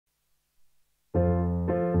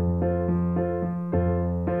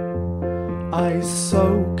I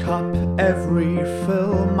soak up every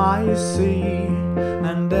film I see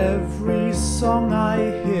and every song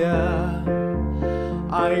I hear.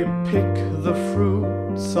 I pick the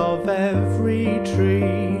fruits of every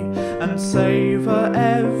tree and savor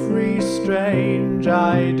every strange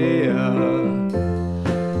idea.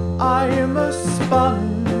 I'm a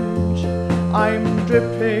sponge, I'm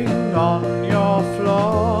dripping on your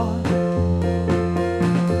floor.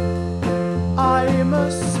 I'm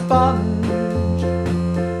a sponge,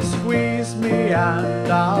 squeeze me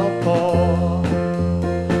and I'll pour.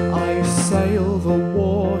 I sail the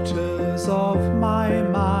waters of my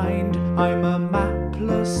mind, I'm a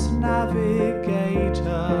mapless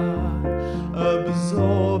navigator,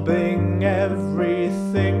 absorbing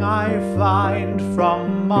everything I find,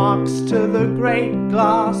 from Marx to the great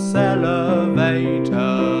glass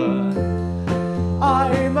elevator.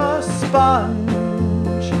 I'm a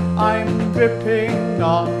sponge, I'm dripping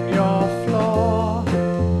on your floor.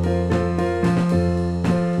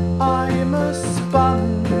 I'm a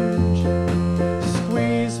sponge,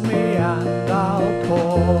 squeeze me and I'll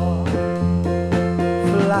pour.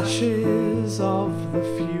 Flashes of the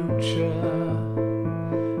future,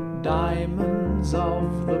 diamonds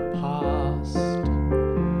of the past.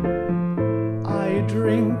 I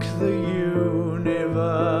drink the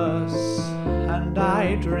universe and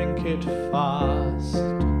I drink it fast.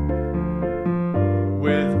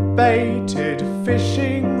 With baited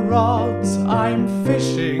fishing rods, I'm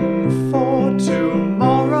fishing for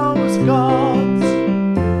tomorrow's gods.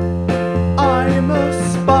 I'm a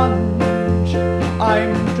sponge,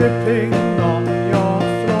 I'm dripping on your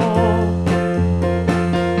floor.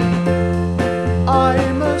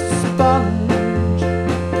 I'm a sponge,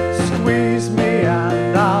 squeeze me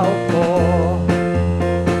and I'll pour.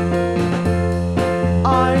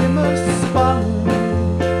 I'm a sponge,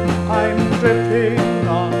 I'm dripping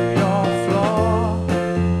on your floor.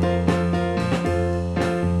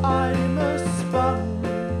 I'm a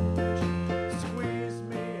sponge, squeeze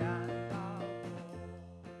me and I'll pour.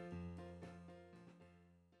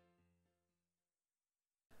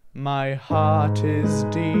 My heart is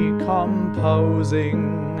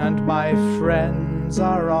decomposing and my friends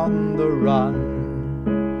are on the run.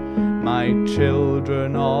 My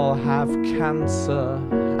children all have cancer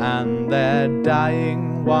and they're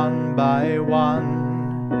dying one by one.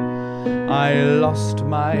 I lost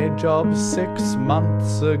my job 6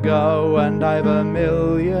 months ago and I've a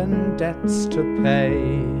million debts to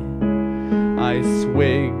pay. I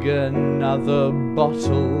swig another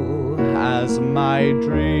bottle as my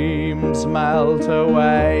dreams melt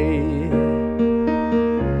away.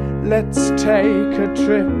 Let's take a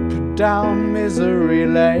trip down misery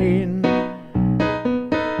lane.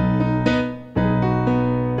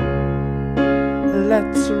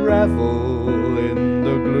 Let's revel in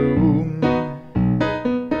the gloom.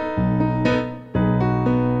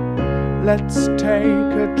 Let's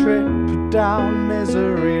take a trip down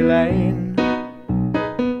misery lane.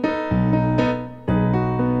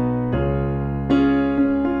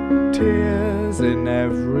 Tears in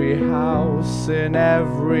every house, in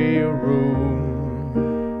every room.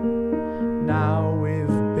 Now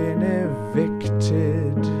we've been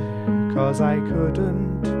evicted 'cause I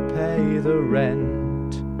couldn't pay the rent.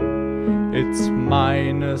 It's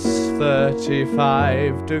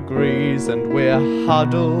 -35 degrees and we're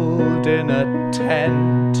huddled in a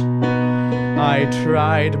tent. I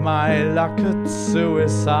tried my luck at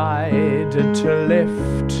suicide to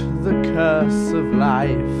lift the curse of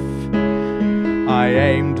life. I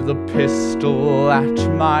aimed the pistol at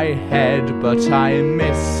my head, but I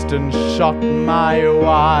missed and shot my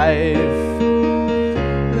wife.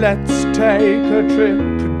 Let's take a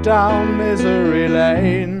trip down misery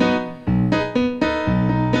lane.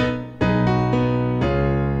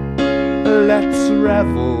 Let's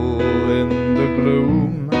revel in the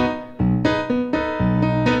gloom.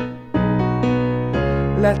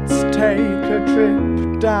 Let's take a trip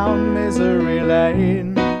down misery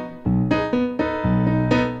lane.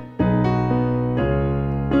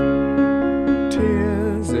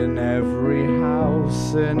 Tears in every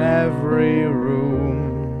house, in every room.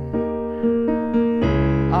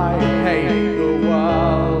 I hate the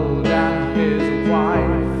world and his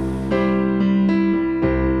wife.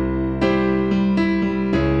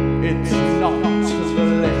 It's not the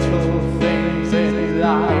little things in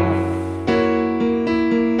life.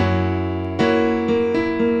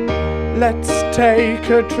 Let's take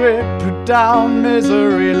a trip down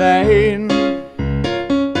misery lane.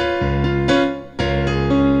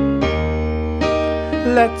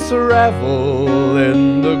 Let's revel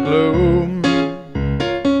in the gloom.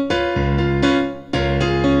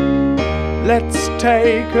 Let's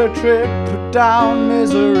take a trip down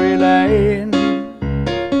misery lane.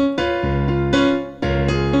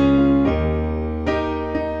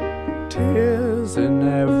 Tears in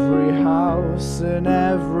every house, in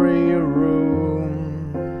every room.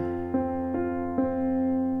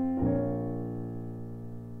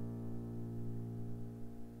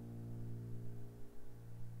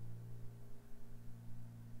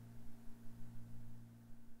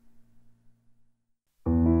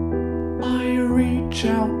 I reach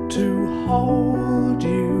out to hold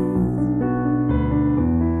you,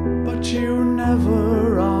 but you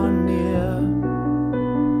never are near.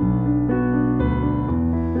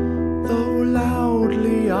 Though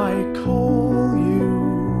loudly I call you,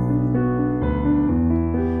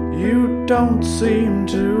 you don't seem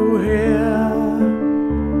to hear.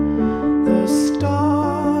 The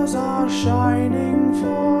stars are shining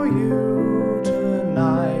for you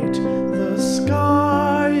tonight. The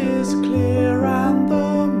sky is clear and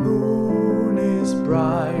the moon is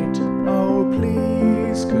bright. Oh,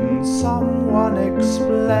 please, can someone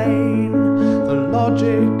explain the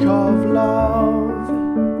logic of love?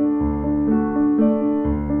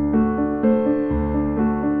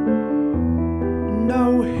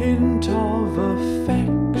 No hint of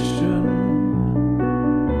affection,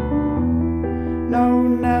 no,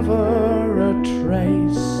 never a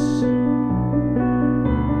trace.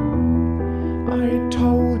 I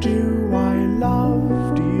told you I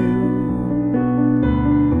loved you.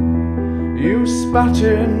 You spat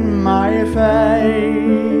in my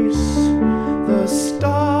face. The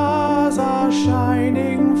stars are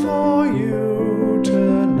shining for you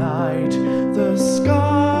tonight. The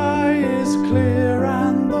sky is clear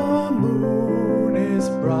and the moon is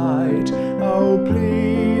bright. Oh,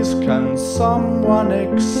 please, can someone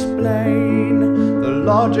explain the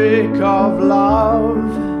logic of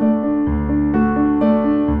love?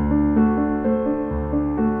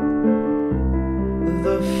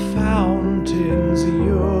 The fountains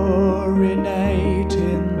urinate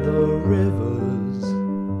in the rivers.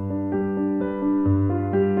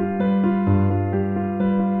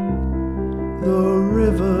 The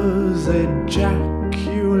rivers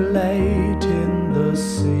ejaculate in the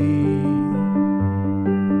sea.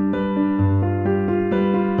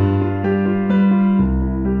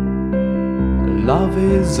 Love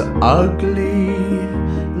is ugly,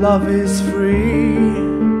 love is free.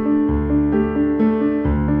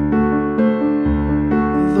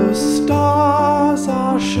 The stars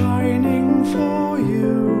are shining for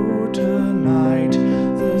you tonight.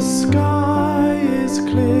 The sky is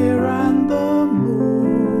clear and the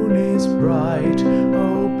moon is bright.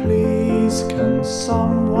 Oh, please, can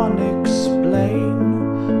someone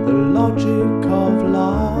explain the logic of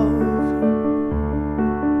love?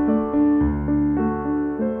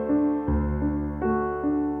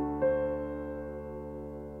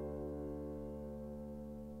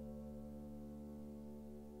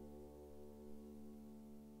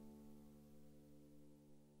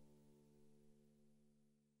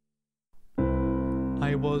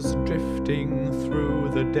 I was drifting through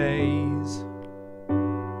the days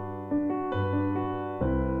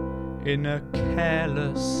in a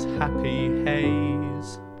careless, happy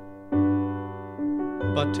haze.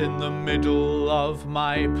 But in the middle of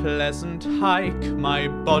my pleasant hike, my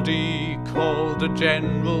body called a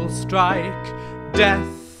general strike.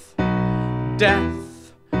 Death,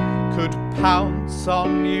 death could pounce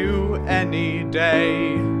on you any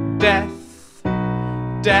day. Death,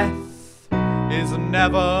 death is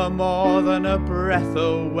never more than a breath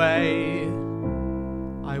away.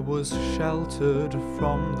 I was sheltered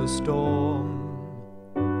from the storm.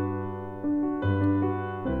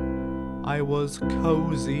 I was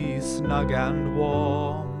cozy, snug and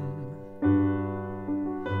warm.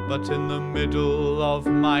 But in the middle of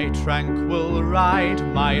my tranquil ride,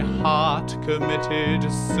 my heart committed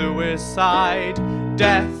suicide.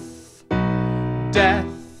 Death, death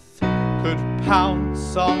could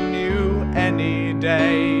pounce on you any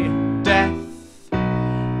day. Death,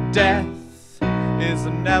 death is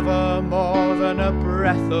never more than a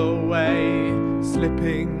breath away,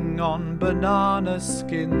 slipping on banana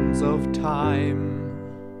skins of time.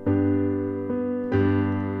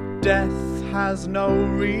 Death has no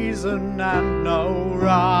reason and no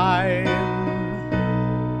rhyme.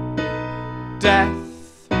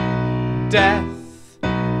 Death, death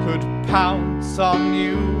could pounce on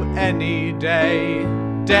you any day.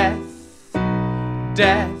 Death,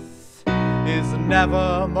 death is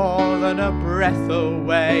never more than a breath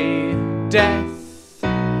away. Death,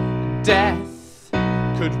 death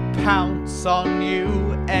could pounce on you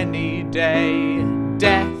any day.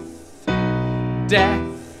 Death, death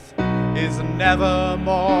is never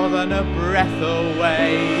more than a breath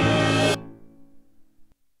away.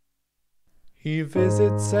 He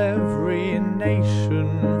visits every nation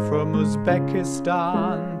from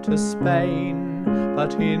Uzbekistan to Spain,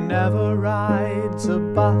 but he never rides a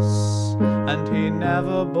bus and he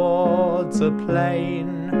never boards a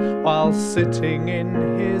plane. While sitting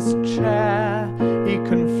in his chair, he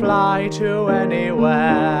can fly to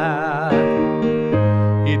anywhere.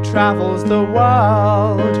 He travels the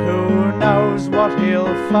world, who knows what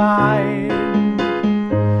he'll find?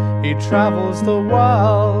 He travels the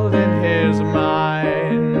world in his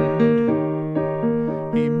mind.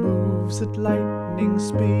 He moves at lightning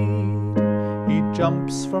speed, he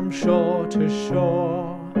jumps from shore to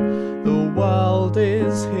shore. The world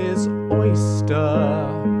is his oyster,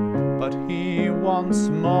 but he wants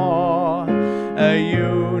more. A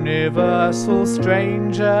universal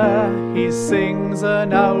stranger, he sings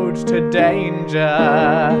an ode to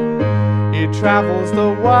danger. He travels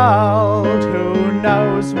the world, who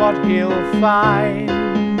knows what he'll find?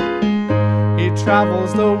 He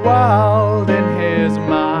travels the world in his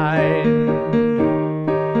mind.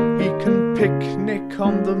 He can picnic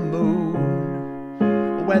on the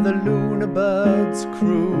moon, where the lunar birds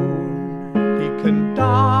croon. He can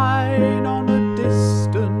dine on a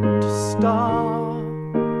distant star.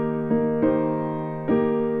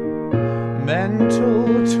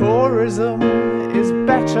 Mental tourism is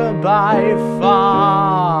better by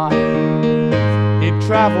far. He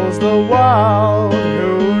travels the world,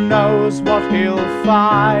 who knows what he'll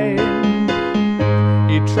find?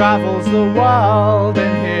 He travels the world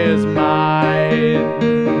in his mind.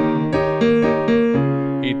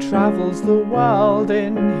 He travels the world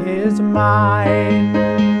in his mind.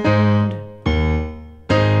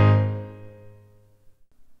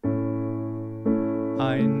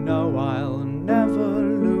 I know I'll never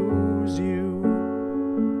lose you,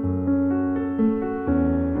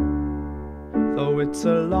 though it's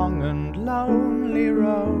a long and lonely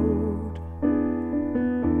road.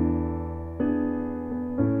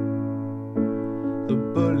 The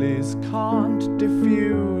bullies can't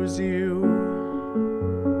defuse you.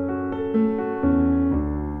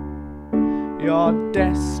 You're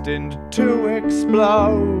destined to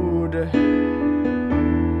explode,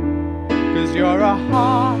 'cause you're a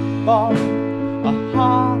heart bomb,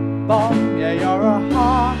 yeah, you're a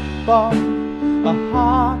heart bomb,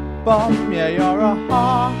 yeah, you're a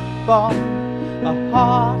heart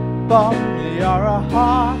bomb, yeah, you're a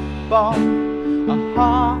heart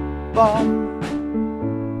bomb.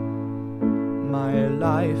 My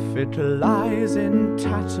life, it lies in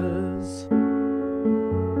tatters.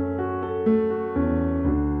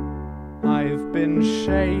 I've been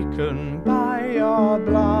shaken by your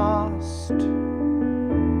blast.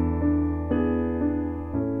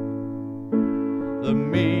 The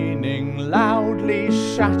meaning loudly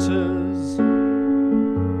shatters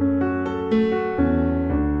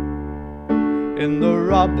in the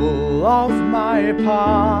rubble of my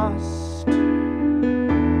past.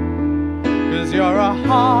 'Cause you're a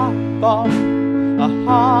heart bomb,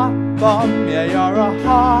 yeah, you're a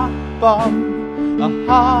heart bomb,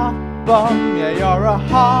 yeah, you're a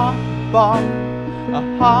heart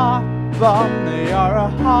bomb, you're a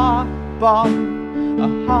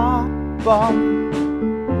heart bomb.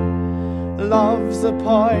 Love's a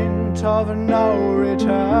point of no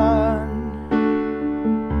return.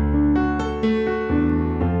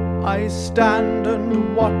 I stand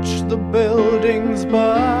and watch the buildings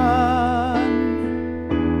burn,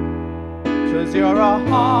 'cause you're a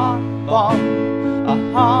heart bomb,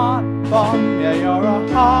 yeah, you're a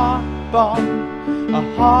heart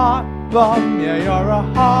bomb, yeah, you're a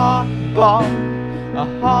heart bomb, yeah, you're a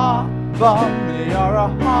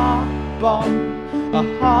heart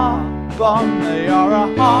bomb, yeah, you're a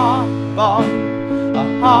heart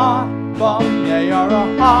bomb, yeah, you're a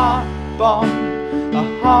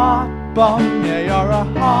heart bomb, yeah, you're a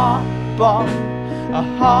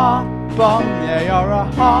heart bomb, yeah, you're a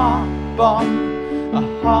heart bomb.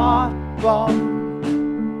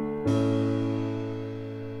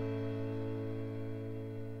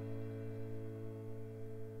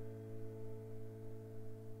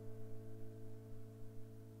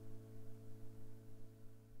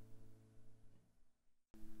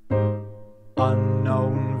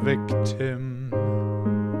 Unknown victim,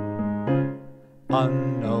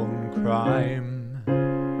 unknown crime,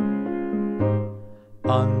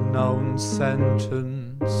 unknown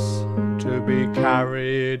sentence to be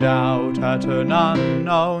carried out at an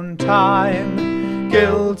unknown time.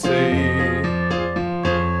 Guilty,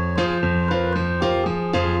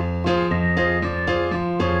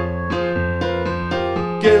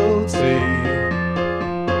 guilty.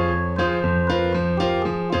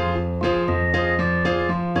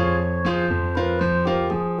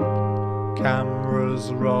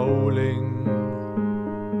 rolling,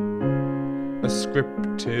 a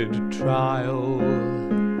scripted trial.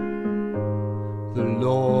 The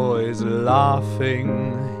law is laughing,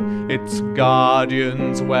 its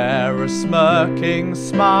guardians wear a smirking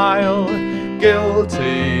smile.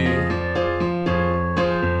 Guilty,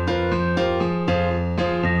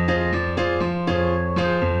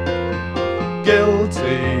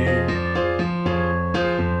 guilty.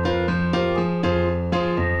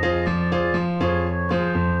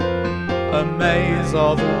 A maze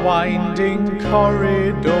of winding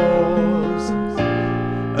corridors,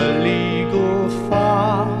 a legal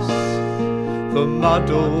farce. The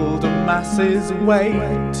muddled masses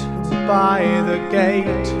wait by the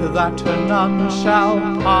gate that none shall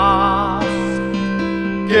pass.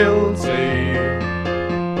 Guilty,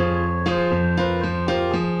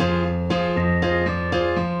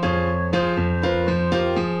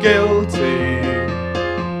 guilty.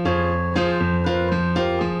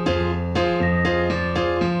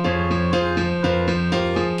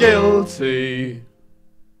 Guilty.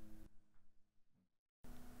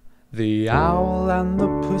 The owl and the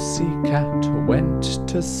pussycat went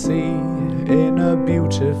to sea in a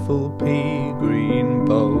beautiful pea-green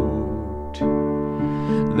boat.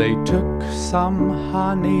 They took some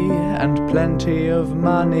honey and plenty of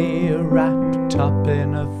money wrapped up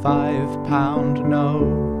in a 5-pound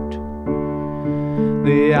note.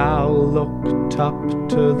 The owl looked up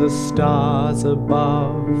to the stars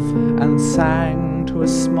above and sang to a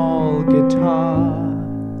small guitar.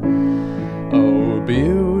 Oh,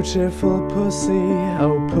 beautiful pussy,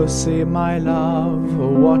 oh pussy my love,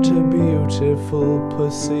 what a beautiful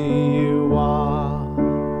pussy you are.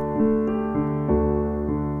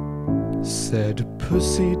 Said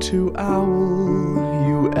pussy to owl,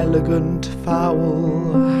 you elegant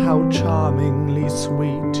fowl, how charmingly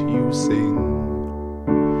sweet you sing.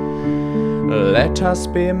 Let us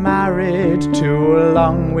be married, too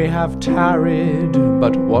long we have tarried,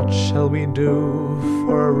 but what shall we do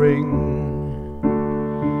for a ring?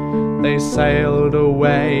 They sailed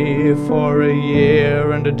away for a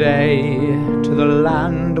year and a day to the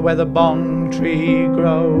land where the bong tree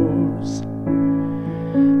grows.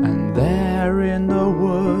 And there in the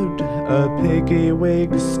wood a piggy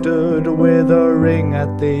wig stood with a ring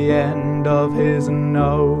at the end of his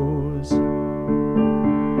nose.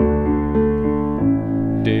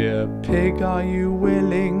 Dear pig, are you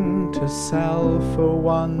willing to sell for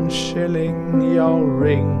 1 shilling your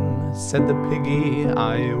ring? Said the piggy,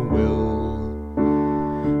 I will.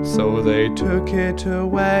 So they took it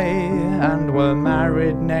away and were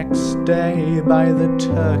married next day by the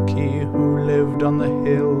turkey who lived on the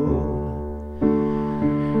hill.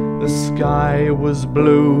 The sky was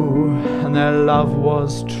blue and their love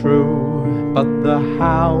was true, but the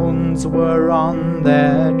hounds were on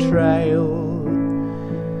their trail.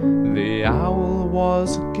 The owl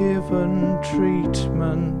was given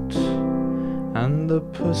treatment and the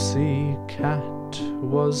pussycat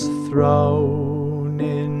was thrown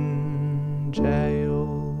in jail.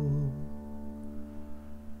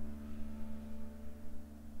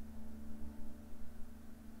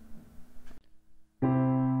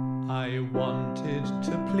 I wanted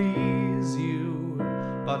to please you,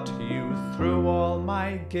 but you threw all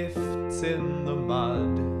my gifts in the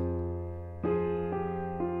mud.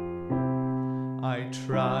 I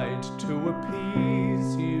tried to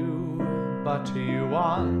appease you, but you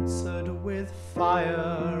answered with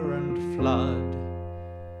fire and flood.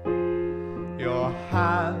 Your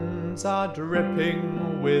hands are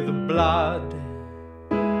dripping with blood.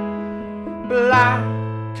 Black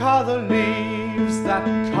are the leaves that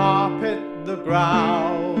carpet the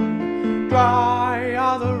ground. Dry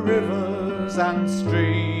are the rivers and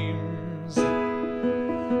streams.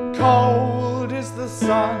 Cold is the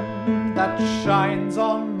sun that shines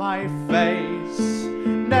on my face.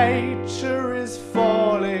 Nature is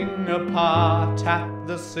falling apart at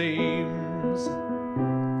the seams.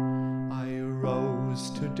 I rose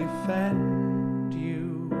to defend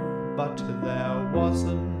you, but there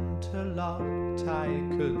wasn't a lot I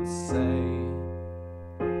could say.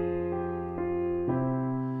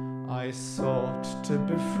 I sought to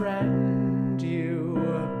befriend you,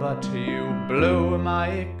 but you blew my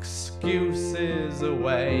excuses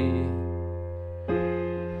away.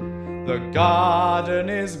 The garden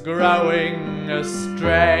is growing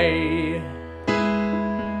astray.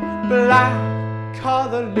 Black are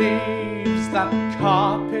the leaves that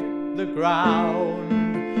carpet the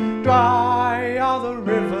ground. Dry are the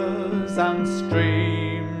rivers and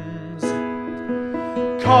streams.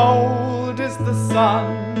 Cold is the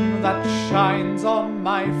sun that shines on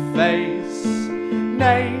my face.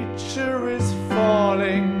 Nature is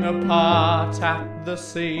falling apart at the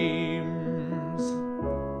seams.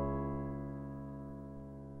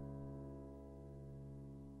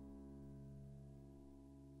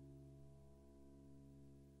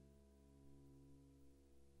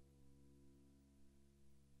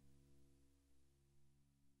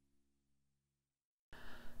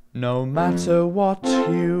 No matter what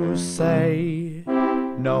you say,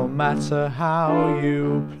 no matter how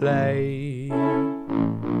you play,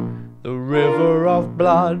 the river of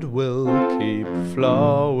blood will keep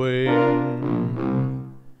flowing.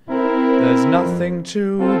 There's nothing to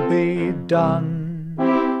be done,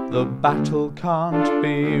 the battle can't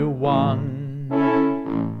be won.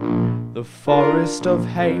 The forest of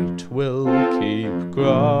hate will keep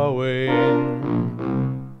growing.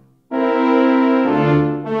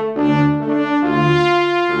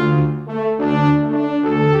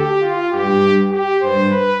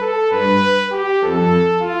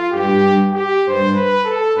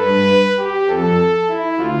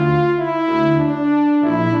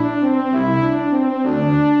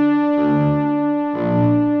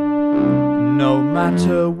 No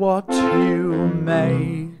matter what you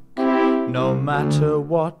make, no matter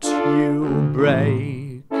what you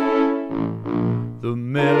break, the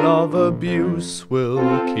mill of abuse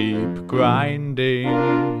will keep grinding.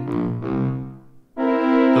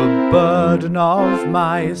 The burden of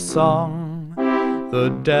my song, the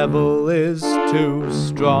devil is too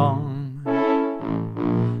strong.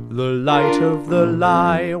 The light of the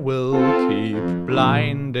lie will keep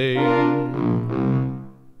blinding.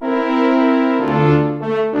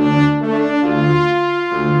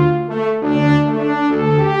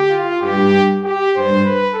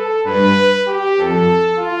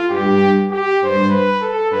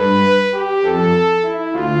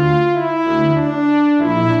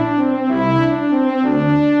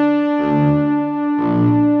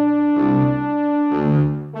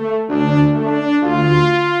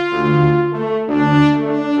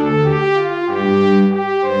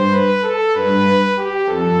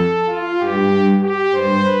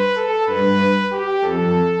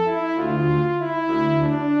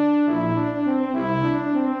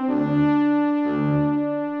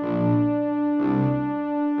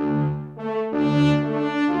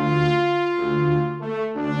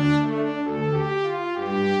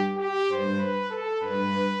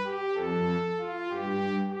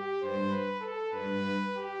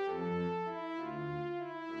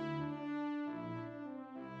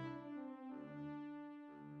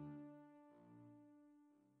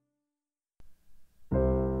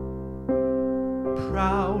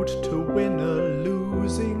 Proud to win a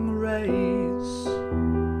losing race,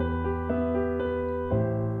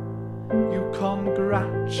 you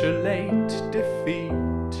congratulate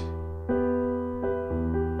defeat,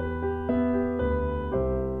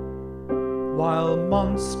 while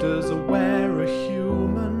monsters wear a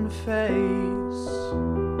human face.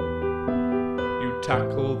 You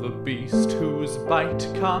tackle the beast whose bite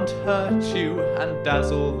can't hurt you and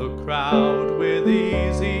dazzle the crowd with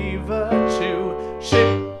easy virtue.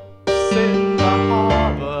 Ships in the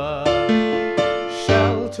harbour,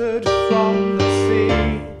 sheltered from the sea.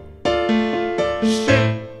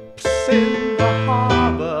 Ships in the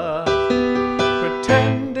harbour,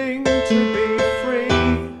 pretending to be free.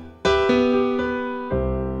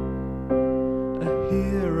 A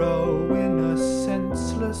hero in a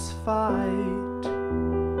senseless fight,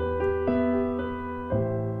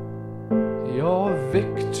 your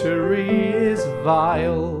victory is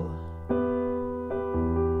vile.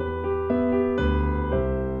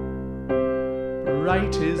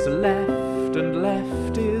 Right is left and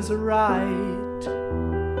left is right,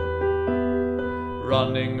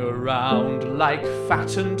 running around like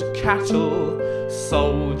fattened cattle,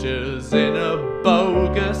 soldiers in a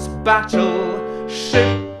bogus battle.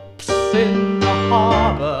 Ships in the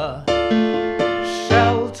harbour,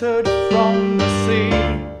 sheltered from the sea.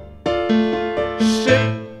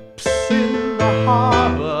 Ships in the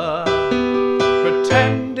harbour,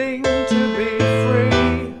 pretending to be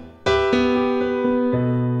free.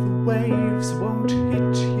 The waves won't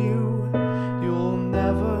hit you, you'll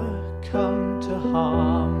never come to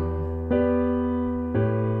harm,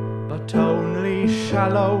 but only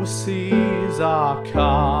shallow seas are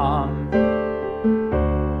calm.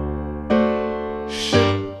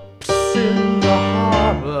 Ships in the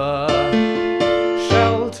harbour,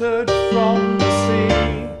 sheltered from the sea.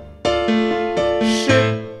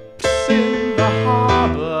 Ships in the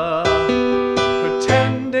harbour,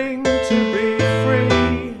 pretending to be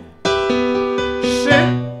free.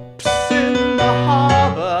 Ships in the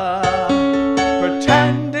harbour,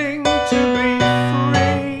 pretending to be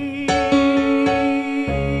free.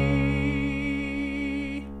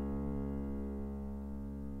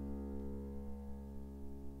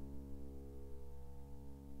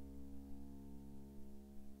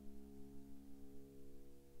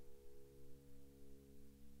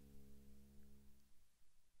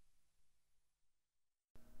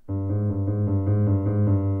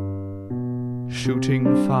 shooting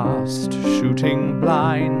fast, shooting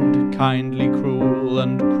blind, kindly cruel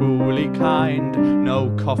and cruelly kind. No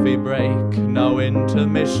coffee break, no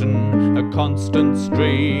intermission, a constant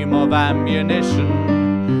stream of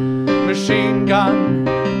ammunition. Machine gun,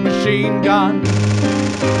 machine gun.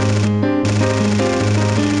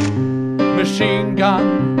 Machine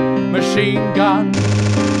gun, machine gun.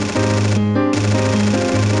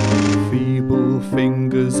 Feeble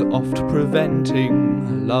fingers oft preventing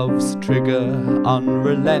love's trigger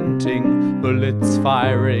unrelenting. Bullets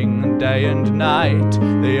firing day and night,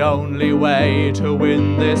 the only way to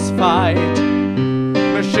win this fight.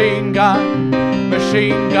 Machine gun,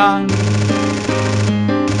 machine gun.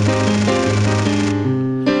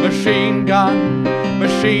 Machine gun,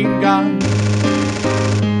 machine gun.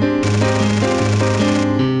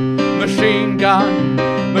 Machine gun,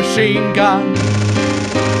 machine gun.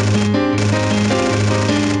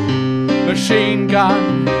 Machine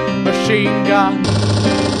gun, machine gun.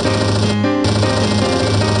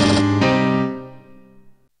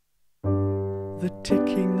 The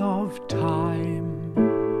ticking of time,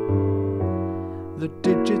 the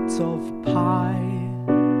digits of pi,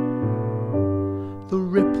 the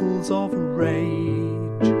ripples of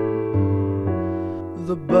rage,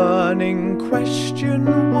 the burning question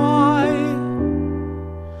why,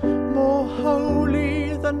 more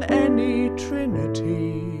holy than any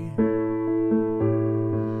trinity,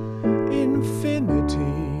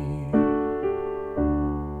 infinity.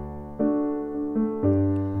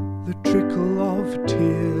 The trickle of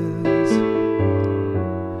tears,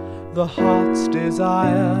 the heart's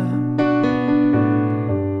desire,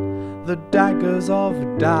 the daggers of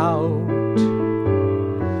doubt,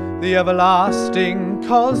 the everlasting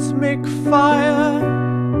cosmic fire,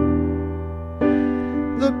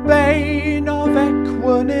 the bane of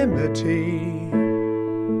equanimity,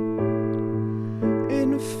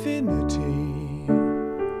 infinity.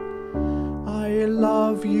 I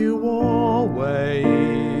love you always,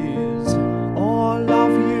 or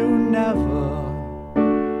love you never.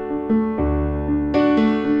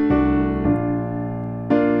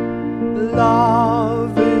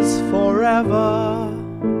 Love is forever.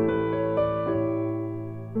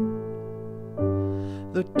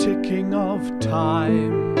 The ticking of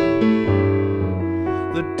time,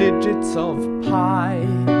 the digits of pi,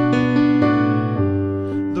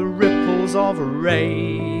 the ripples of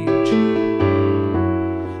rage,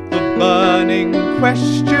 the burning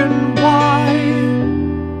question why,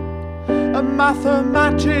 a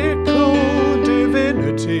mathematical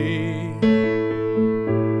divinity,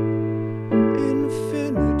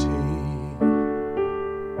 infinity.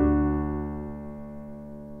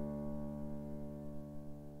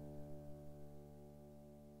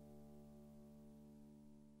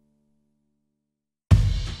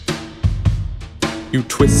 You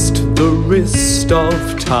twist the wrist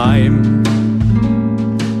of time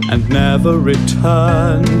and never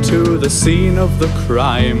return to the scene of the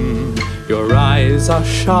crime. Your eyes are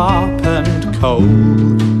sharp and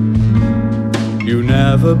cold. You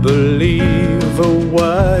never believe a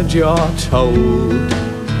word you're told.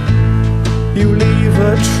 You leave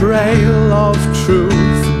a trail of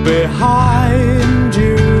truth behind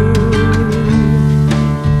you.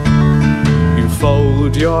 You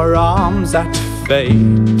fold your arms at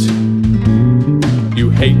fate. You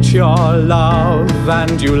hate your love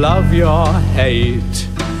and you love your hate.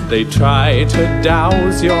 They try to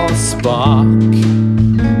douse your spark.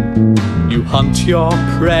 You hunt your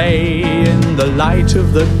prey in the light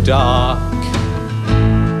of the dark.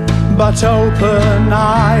 But open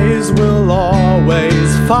eyes will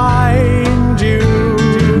always find you.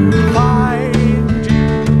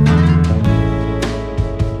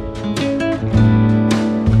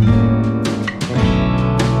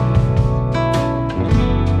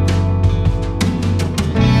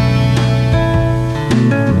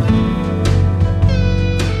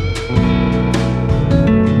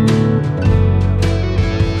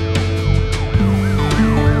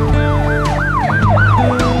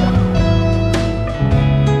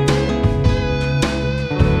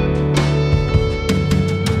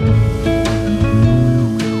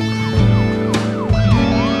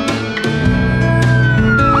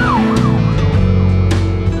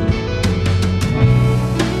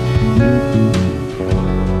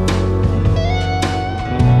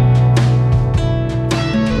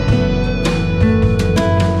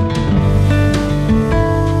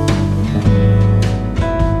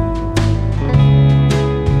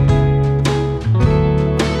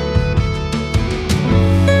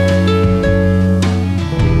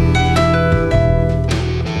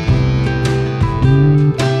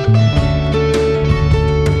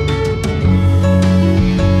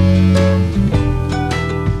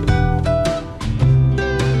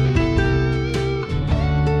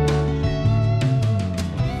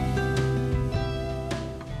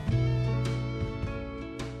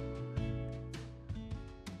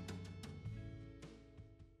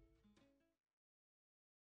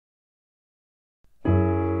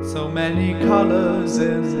 So many colors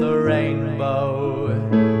in the rainbow,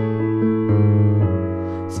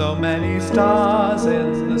 so many stars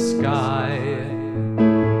in the sky,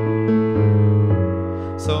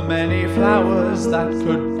 so many flowers that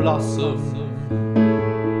could blossom,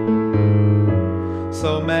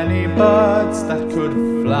 so many birds that could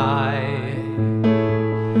fly.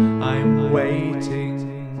 I'm waiting,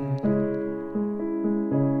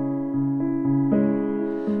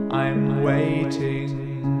 I'm waiting.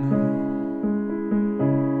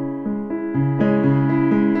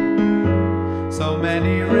 So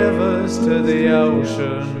many rivers to the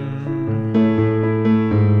ocean,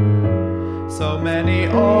 so many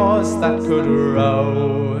oars that could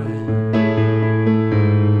row,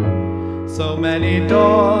 so many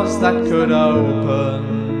doors that could open,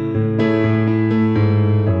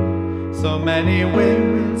 so many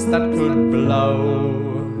winds that could blow.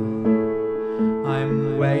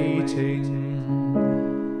 I'm waiting,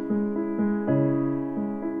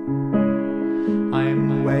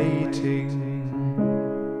 I'm waiting.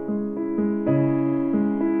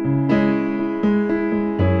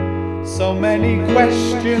 So many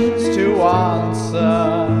questions to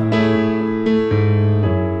answer,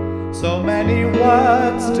 so many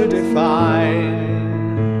words to define,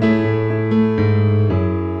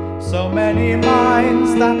 so many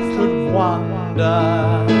minds that could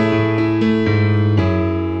wander,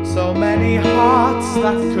 so many hearts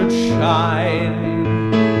that could shine.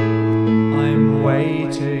 I'm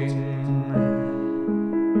waiting,